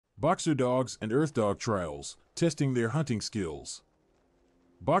Boxer dogs and Earthdog trials, testing their hunting skills.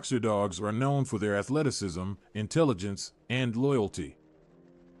 Boxer dogs are known for their athleticism, intelligence, and loyalty.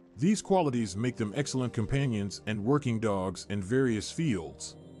 These qualities make them excellent companions and working dogs in various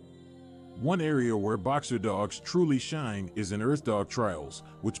fields. One area where boxer dogs truly shine is in Earthdog trials,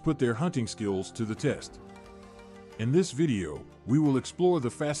 which put their hunting skills to the test. In this video, we will explore the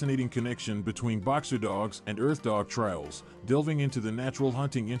fascinating connection between boxer dogs and Earthdog trials, delving into the natural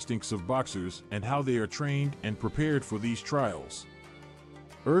hunting instincts of boxers and how they are trained and prepared for these trials.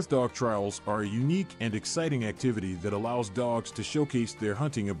 Earthdog trials are a unique and exciting activity that allows dogs to showcase their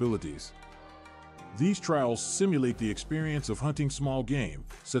hunting abilities. These trials simulate the experience of hunting small game,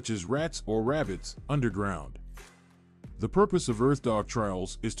 such as rats or rabbits, underground. The purpose of Earthdog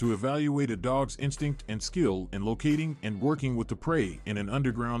trials is to evaluate a dog's instinct and skill in locating and working with the prey in an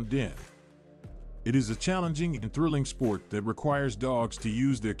underground den. It is a challenging and thrilling sport that requires dogs to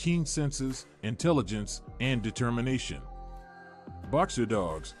use their keen senses, intelligence, and determination. Boxer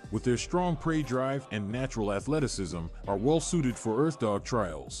dogs, with their strong prey drive and natural athleticism, are well suited for Earthdog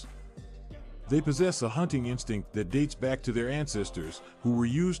trials. They possess a hunting instinct that dates back to their ancestors, who were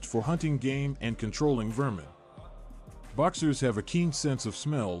used for hunting game and controlling vermin. Boxers have a keen sense of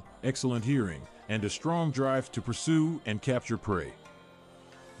smell, excellent hearing, and a strong drive to pursue and capture prey.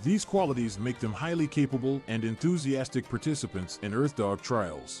 These qualities make them highly capable and enthusiastic participants in Earthdog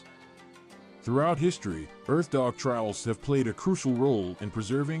trials. Throughout history, Earthdog trials have played a crucial role in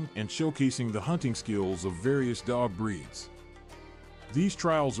preserving and showcasing the hunting skills of various dog breeds. These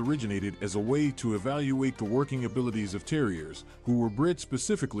trials originated as a way to evaluate the working abilities of terriers, who were bred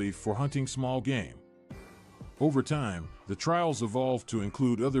specifically for hunting small game. Over time, the trials evolved to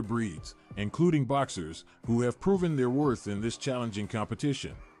include other breeds, including boxers, who have proven their worth in this challenging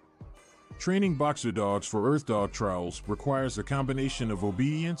competition. Training boxer dogs for Earthdog trials requires a combination of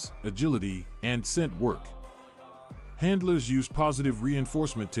obedience, agility, and scent work. Handlers use positive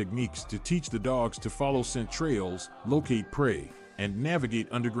reinforcement techniques to teach the dogs to follow scent trails, locate prey, and navigate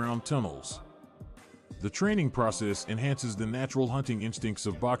underground tunnels. The training process enhances the natural hunting instincts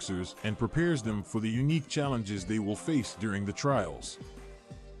of boxers and prepares them for the unique challenges they will face during the trials.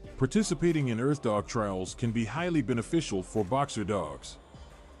 Participating in Earthdog trials can be highly beneficial for boxer dogs.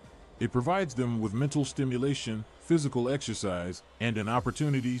 It provides them with mental stimulation, physical exercise, and an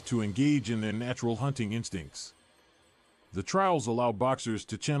opportunity to engage in their natural hunting instincts. The trials allow boxers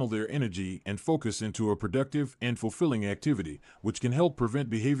to channel their energy and focus into a productive and fulfilling activity, which can help prevent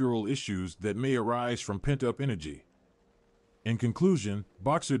behavioral issues that may arise from pent-up energy. In conclusion,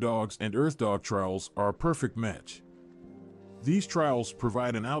 boxer dogs and Earthdog trials are a perfect match. These trials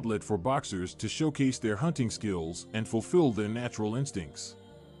provide an outlet for boxers to showcase their hunting skills and fulfill their natural instincts.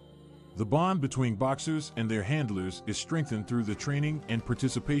 The bond between boxers and their handlers is strengthened through the training and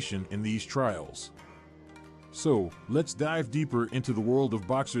participation in these trials. So, let's dive deeper into the world of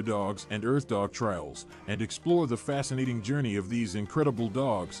boxer dogs and Earthdog trials and explore the fascinating journey of these incredible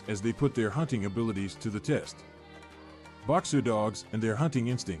dogs as they put their hunting abilities to the test. Boxer dogs and their hunting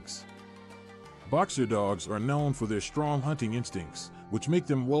instincts. Boxer dogs are known for their strong hunting instincts, which make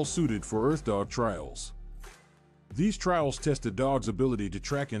them well suited for Earthdog trials. These trials test a dog's ability to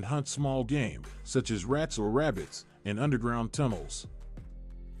track and hunt small game, such as rats or rabbits, in underground tunnels.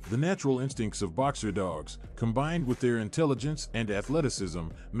 The natural instincts of boxer dogs, combined with their intelligence and athleticism,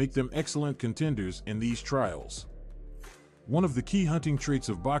 make them excellent contenders in these trials. One of the key hunting traits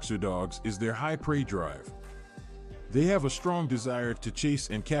of boxer dogs is their high prey drive. They have a strong desire to chase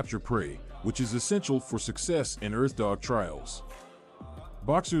and capture prey, which is essential for success in Earthdog trials.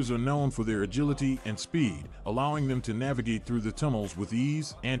 Boxers are known for their agility and speed, allowing them to navigate through the tunnels with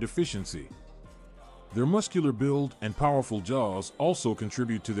ease and efficiency. Their muscular build and powerful jaws also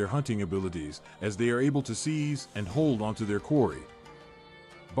contribute to their hunting abilities, as they are able to seize and hold onto their quarry.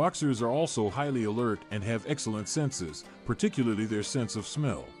 Boxers are also highly alert and have excellent senses, particularly their sense of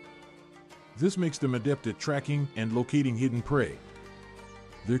smell. This makes them adept at tracking and locating hidden prey.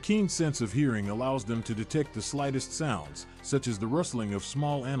 Their keen sense of hearing allows them to detect the slightest sounds, such as the rustling of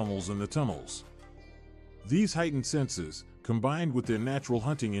small animals in the tunnels. These heightened senses, combined with their natural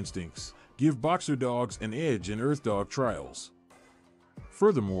hunting instincts, give boxer dogs an edge in Earthdog trials.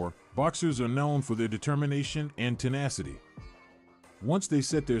 Furthermore, boxers are known for their determination and tenacity. Once they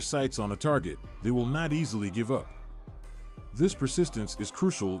set their sights on a target, they will not easily give up. This persistence is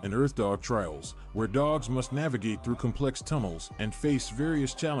crucial in Earthdog trials, where dogs must navigate through complex tunnels and face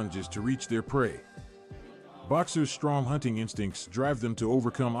various challenges to reach their prey. Boxers' strong hunting instincts drive them to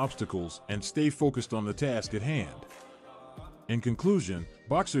overcome obstacles and stay focused on the task at hand. In conclusion,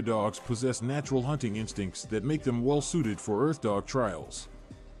 boxer dogs possess natural hunting instincts that make them well suited for Earthdog trials.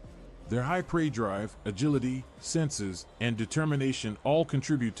 Their high prey drive, agility, senses, and determination all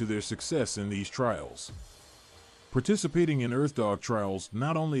contribute to their success in these trials. Participating in Earthdog trials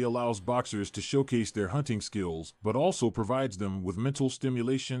not only allows boxers to showcase their hunting skills, but also provides them with mental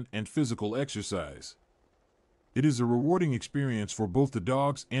stimulation and physical exercise. It is a rewarding experience for both the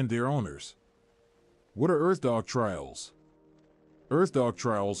dogs and their owners. What are Earthdog trials? Earthdog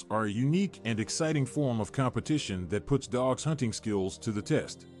trials are a unique and exciting form of competition that puts dogs' hunting skills to the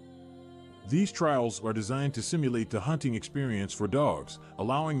test. These trials are designed to simulate the hunting experience for dogs,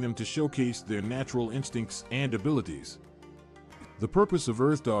 allowing them to showcase their natural instincts and abilities. The purpose of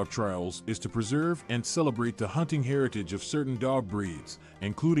Earthdog trials is to preserve and celebrate the hunting heritage of certain dog breeds,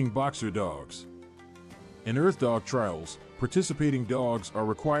 including boxer dogs. In Earthdog trials, participating dogs are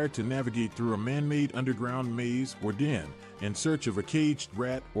required to navigate through a man-made underground maze or den in search of a caged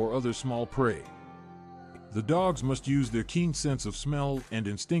rat or other small prey. The dogs must use their keen sense of smell and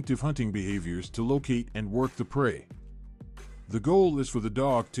instinctive hunting behaviors to locate and work the prey. The goal is for the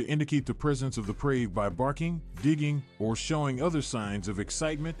dog to indicate the presence of the prey by barking, digging, or showing other signs of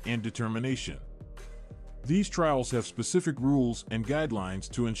excitement and determination. These trials have specific rules and guidelines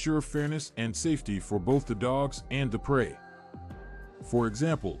to ensure fairness and safety for both the dogs and the prey. For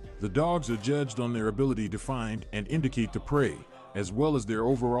example, the dogs are judged on their ability to find and indicate the prey, as well as their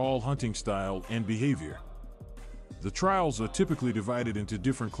overall hunting style and behavior. The trials are typically divided into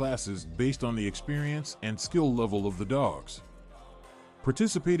different classes based on the experience and skill level of the dogs.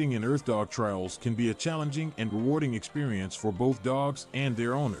 Participating in Earthdog trials can be a challenging and rewarding experience for both dogs and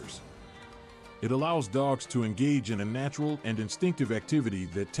their owners. It allows dogs to engage in a natural and instinctive activity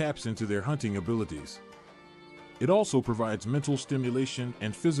that taps into their hunting abilities. It also provides mental stimulation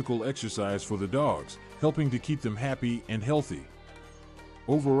and physical exercise for the dogs, helping to keep them happy and healthy.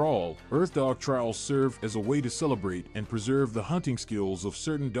 Overall, Earthdog trials serve as a way to celebrate and preserve the hunting skills of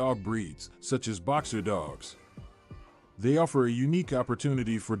certain dog breeds, such as boxer dogs. They offer a unique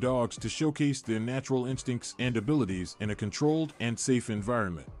opportunity for dogs to showcase their natural instincts and abilities in a controlled and safe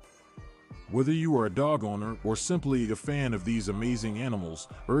environment. Whether you are a dog owner or simply a fan of these amazing animals,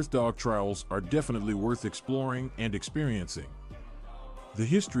 Earthdog trials are definitely worth exploring and experiencing. The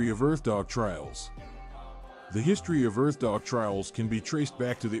history of Earthdog trials. The history of Earthdog trials can be traced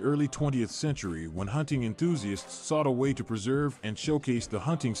back to the early 20th century when hunting enthusiasts sought a way to preserve and showcase the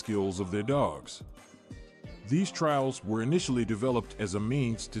hunting skills of their dogs. These trials were initially developed as a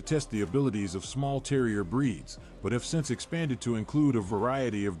means to test the abilities of small terrier breeds, but have since expanded to include a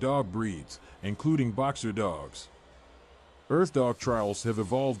variety of dog breeds, including boxer dogs. Earthdog trials have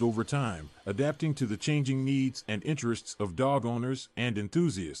evolved over time, adapting to the changing needs and interests of dog owners and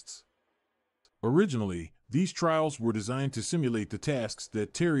enthusiasts. Originally, these trials were designed to simulate the tasks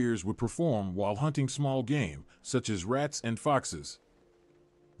that terriers would perform while hunting small game, such as rats and foxes.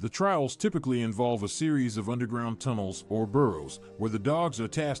 The trials typically involve a series of underground tunnels or burrows, where the dogs are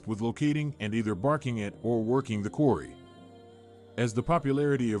tasked with locating and either barking at or working the quarry. As the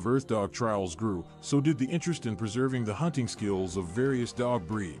popularity of Earthdog trials grew, so did the interest in preserving the hunting skills of various dog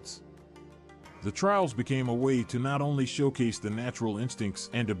breeds. The trials became a way to not only showcase the natural instincts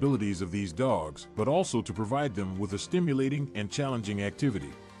and abilities of these dogs, but also to provide them with a stimulating and challenging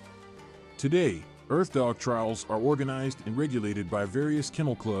activity. Today, Earthdog trials are organized and regulated by various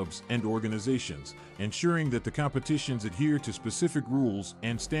kennel clubs and organizations, ensuring that the competitions adhere to specific rules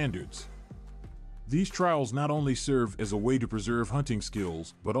and standards. These trials not only serve as a way to preserve hunting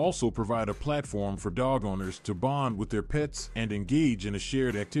skills, but also provide a platform for dog owners to bond with their pets and engage in a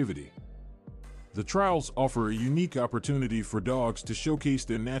shared activity. The trials offer a unique opportunity for dogs to showcase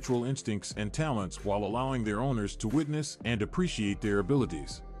their natural instincts and talents while allowing their owners to witness and appreciate their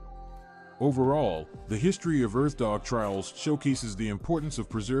abilities. Overall, the history of Earthdog trials showcases the importance of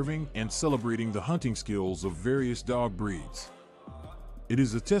preserving and celebrating the hunting skills of various dog breeds. It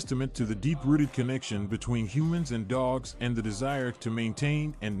is a testament to the deep-rooted connection between humans and dogs and the desire to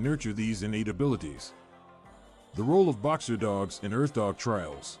maintain and nurture these innate abilities. The role of boxer dogs in Earthdog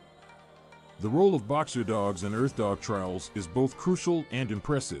trials. The role of boxer dogs in Earthdog trials is both crucial and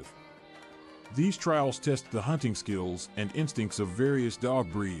impressive. These trials test the hunting skills and instincts of various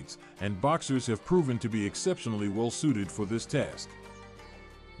dog breeds, and boxers have proven to be exceptionally well suited for this task.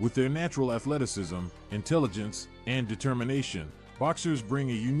 With their natural athleticism, intelligence, and determination, boxers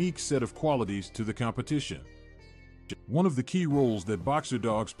bring a unique set of qualities to the competition. One of the key roles that boxer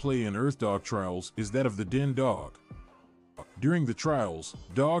dogs play in Earthdog trials is that of the den dog. During the trials,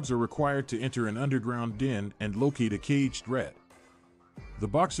 dogs are required to enter an underground den and locate a caged rat. The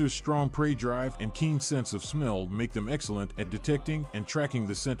boxer's strong prey drive and keen sense of smell make them excellent at detecting and tracking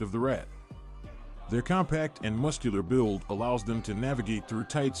the scent of the rat. Their compact and muscular build allows them to navigate through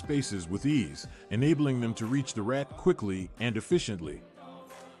tight spaces with ease, enabling them to reach the rat quickly and efficiently.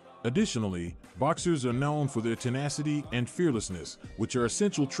 Additionally, boxers are known for their tenacity and fearlessness, which are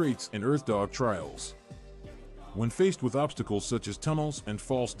essential traits in Earthdog trials. When faced with obstacles such as tunnels and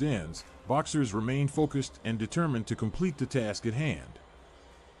false dens, boxers remain focused and determined to complete the task at hand.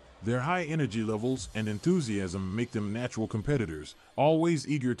 Their high energy levels and enthusiasm make them natural competitors, always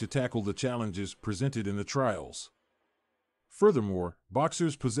eager to tackle the challenges presented in the trials. Furthermore,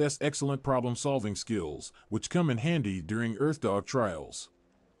 boxers possess excellent problem-solving skills, which come in handy during Earthdog trials.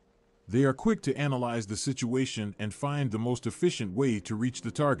 They are quick to analyze the situation and find the most efficient way to reach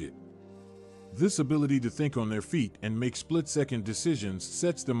the target. This ability to think on their feet and make split-second decisions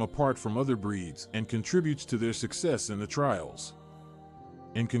sets them apart from other breeds and contributes to their success in the trials.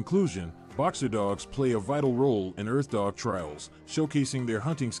 In conclusion, boxer dogs play a vital role in Earthdog trials, showcasing their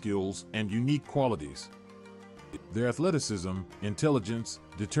hunting skills and unique qualities. Their athleticism, intelligence,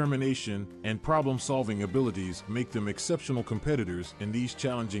 determination, and problem-solving abilities make them exceptional competitors in these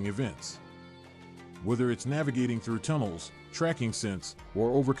challenging events. Whether it's navigating through tunnels, tracking scents,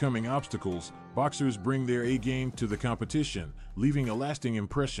 or overcoming obstacles, boxers bring their A-game to the competition, leaving a lasting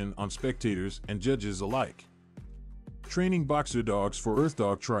impression on spectators and judges alike. Training boxer dogs for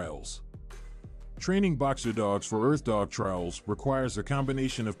Earthdog trials. Training boxer dogs for Earthdog trials requires a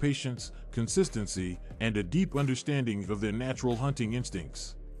combination of patience, consistency, and a deep understanding of their natural hunting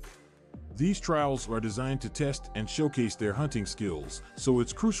instincts. These trials are designed to test and showcase their hunting skills, so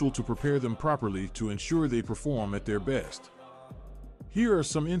it's crucial to prepare them properly to ensure they perform at their best. Here are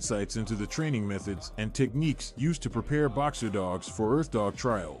some insights into the training methods and techniques used to prepare boxer dogs for Earthdog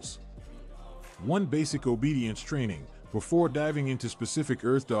trials. 1. Basic obedience training. Before diving into specific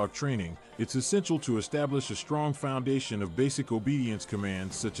Earthdog training, it's essential to establish a strong foundation of basic obedience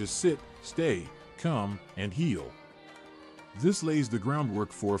commands such as sit, stay, come, and heel. This lays the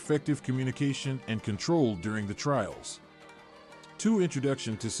groundwork for effective communication and control during the trials. 2.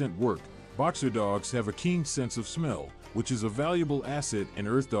 Introduction to scent work. Boxer dogs have a keen sense of smell, which is a valuable asset in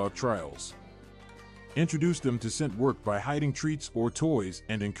Earthdog trials. Introduce them to scent work by hiding treats or toys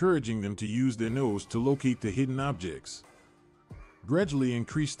and encouraging them to use their nose to locate the hidden objects. Gradually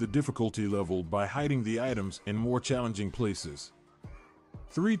increase the difficulty level by hiding the items in more challenging places.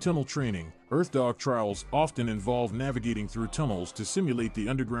 3. Tunnel training. Earthdog trials often involve navigating through tunnels to simulate the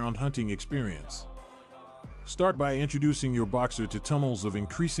underground hunting experience. Start by introducing your boxer to tunnels of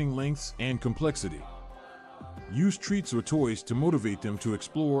increasing lengths and complexity. Use treats or toys to motivate them to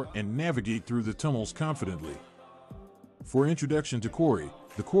explore and navigate through the tunnels confidently. For introduction to quarry,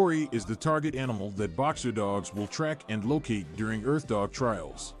 the quarry is the target animal that boxer dogs will track and locate during Earthdog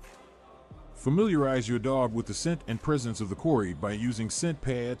trials. Familiarize your dog with the scent and presence of the quarry by using scent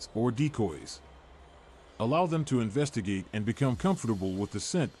pads or decoys. Allow them to investigate and become comfortable with the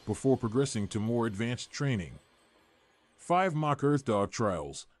scent before progressing to more advanced training. 5. Mock Earthdog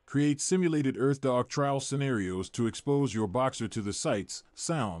trials. Create simulated Earthdog trial scenarios to expose your boxer to the sights,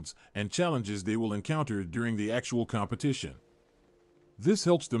 sounds, and challenges they will encounter during the actual competition. This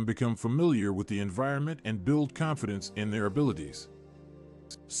helps them become familiar with the environment and build confidence in their abilities.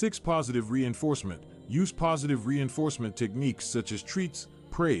 6. Positive reinforcement. Use positive reinforcement techniques such as treats,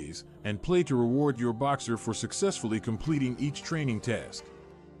 praise, and play to reward your boxer for successfully completing each training task.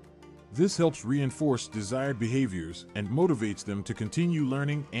 This helps reinforce desired behaviors and motivates them to continue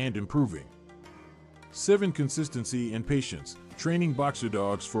learning and improving. 7. Consistency and patience. Training boxer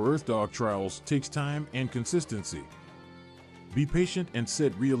dogs for Earthdog trials takes time and consistency. Be patient and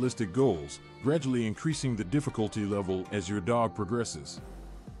set realistic goals, gradually increasing the difficulty level as your dog progresses.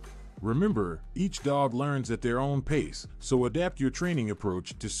 Remember, each dog learns at their own pace, so adapt your training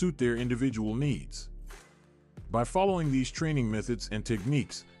approach to suit their individual needs. By following these training methods and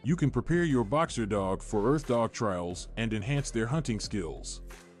techniques, you can prepare your boxer dog for Earthdog trials and enhance their hunting skills.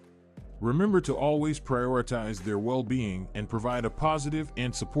 Remember to always prioritize their well-being and provide a positive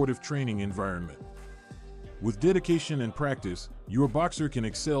and supportive training environment. With dedication and practice, your boxer can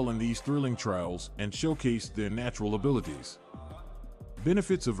excel in these thrilling trials and showcase their natural abilities.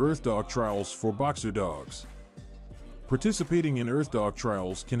 Benefits of Earthdog trials for boxer dogs. Participating in Earthdog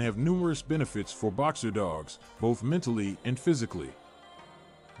trials can have numerous benefits for boxer dogs, both mentally and physically.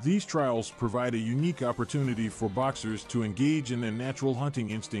 These trials provide a unique opportunity for boxers to engage in their natural hunting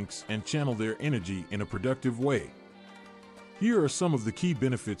instincts and channel their energy in a productive way. Here are some of the key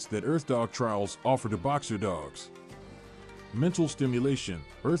benefits that Earthdog trials offer to boxer dogs. Mental stimulation.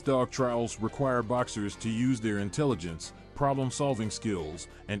 Earthdog trials require boxers to use their intelligence, problem-solving skills,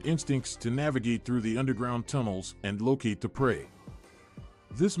 and instincts to navigate through the underground tunnels and locate the prey.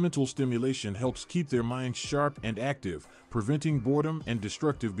 This mental stimulation helps keep their minds sharp and active, preventing boredom and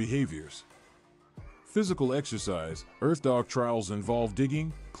destructive behaviors. Physical exercise. Earthdog trials involve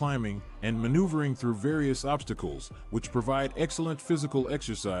digging, climbing, and maneuvering through various obstacles, which provide excellent physical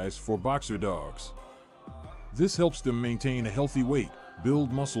exercise for boxer dogs. This helps them maintain a healthy weight,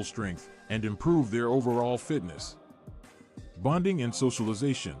 build muscle strength, and improve their overall fitness. Bonding and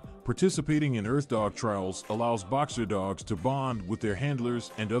socialization. Participating in Earthdog trials allows boxer dogs to bond with their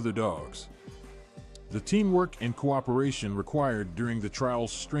handlers and other dogs. The teamwork and cooperation required during the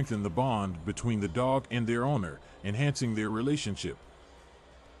trials strengthen the bond between the dog and their owner, enhancing their relationship.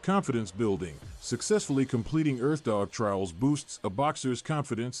 Confidence building. Successfully completing Earthdog trials boosts a boxer's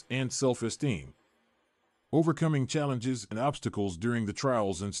confidence and self-esteem. Overcoming challenges and obstacles during the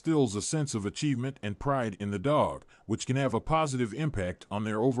trials instills a sense of achievement and pride in the dog, which can have a positive impact on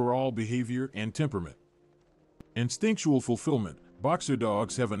their overall behavior and temperament. Instinctual fulfillment. Boxer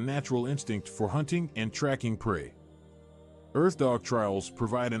dogs have a natural instinct for hunting and tracking prey. Earthdog trials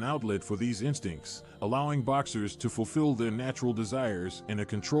provide an outlet for these instincts, allowing boxers to fulfill their natural desires in a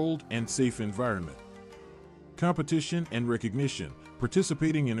controlled and safe environment. Competition and recognition.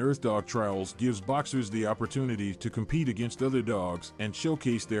 Participating in Earthdog trials gives boxers the opportunity to compete against other dogs and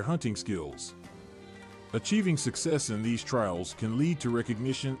showcase their hunting skills. Achieving success in these trials can lead to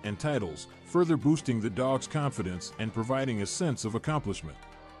recognition and titles, further boosting the dog's confidence and providing a sense of accomplishment.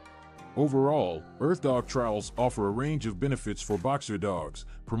 Overall, Earthdog trials offer a range of benefits for boxer dogs,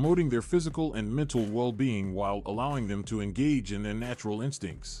 promoting their physical and mental well-being while allowing them to engage in their natural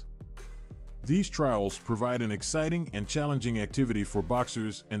instincts. These trials provide an exciting and challenging activity for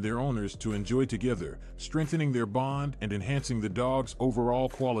boxers and their owners to enjoy together, strengthening their bond and enhancing the dog's overall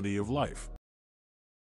quality of life.